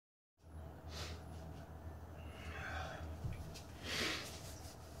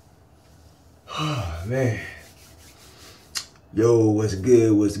Oh, man. Yo, what's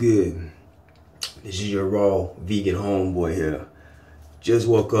good? What's good? This is your raw vegan homeboy here. Just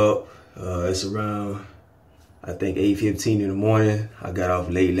woke up. It's around, I think, 8:15 in the morning. I got off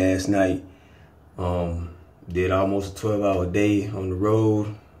late last night. Did almost a 12-hour day on the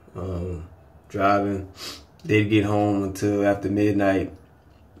road, driving. Didn't get home until after midnight.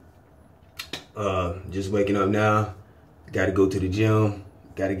 Just waking up now. Got to go to the gym.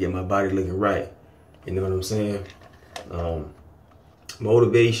 Got to get my body looking right. You know what I'm saying?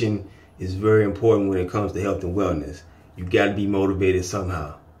 Motivation is very important when it comes to health and wellness. You got to be motivated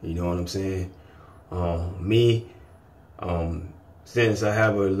somehow. You know what I'm saying? Since I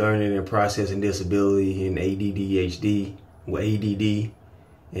have a learning and processing disability in ADD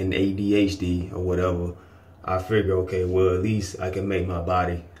and ADHD or whatever, I figure, okay, well, at least I can make my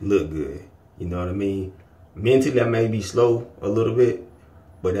body look good. You know what I mean? Mentally, I may be slow a little bit,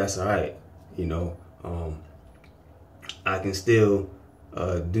 but that's all right. You know, I can still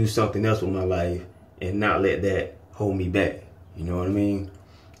do something else with my life and not let that hold me back. You know what I mean?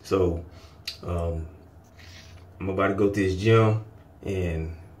 So I'm about to go to this gym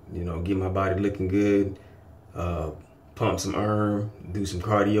and, you know, get my body looking good, pump some iron, do some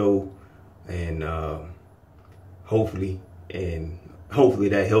cardio, and hopefully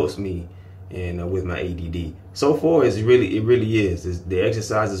that helps me and with my ADD. So far, it really is. The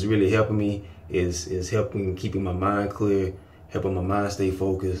exercise is really helping me. Is helping keeping my mind clear, helping my mind stay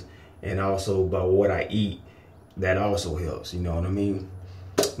focused, and also by what I eat, that also helps. You know what I mean?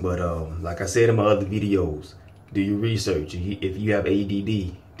 But like I said in my other videos, do your research. If you have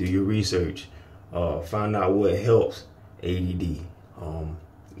ADD, do your research. Find out what helps ADD.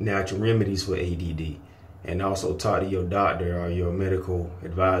 Natural remedies for ADD, and also talk to your doctor or your medical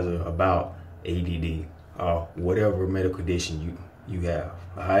advisor about ADD or whatever medical condition you have.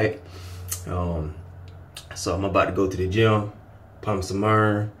 All right. So I'm about to go to the gym, pump some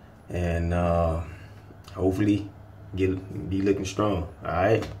iron, and hopefully be looking strong. All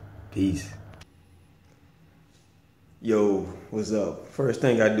right. Peace. Yo, what's up? First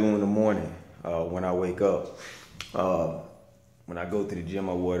thing I do in the morning when I wake up, when I go to the gym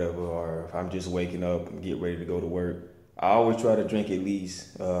or whatever, or if I'm just waking up and get ready to go to work, I always try to drink at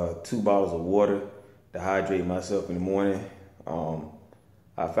least 2 bottles of water to hydrate myself in the morning.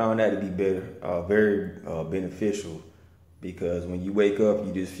 I found that to be very beneficial, because when you wake up,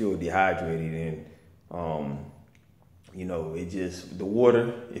 you just feel dehydrated, and you know, the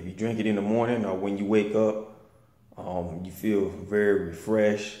water, if you drink it in the morning or when you wake up, you feel very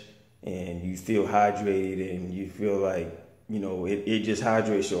refreshed and you feel hydrated, and you feel like, you know, it just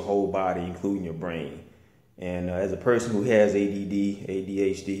hydrates your whole body, including your brain. And as a person who has ADD,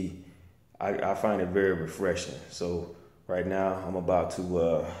 ADHD, I find it very refreshing. So right now I'm about to,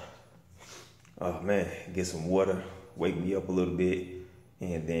 get some water, wake me up a little bit.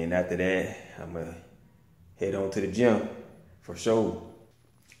 And then after that, I'm gonna head on to the gym for sure.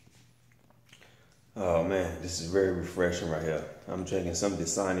 Oh man, this is very refreshing right here. I'm drinking some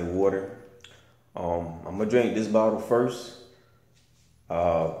Dasani water. I'm gonna drink this bottle first.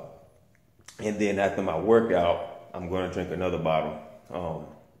 And then after my workout, I'm gonna drink another bottle.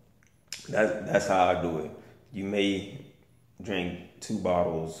 That's how I do it. You may drink 2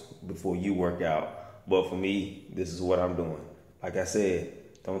 bottles before you work out, but for me, this is what I'm doing. Like I said,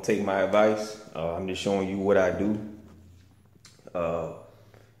 don't take my advice. I'm just showing you what I do.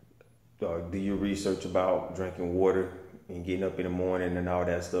 Do your research about drinking water and getting up in the morning and all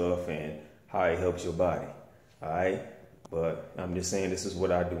that stuff, and how it helps your body. All right, but I'm just saying this is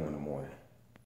what I do in the morning.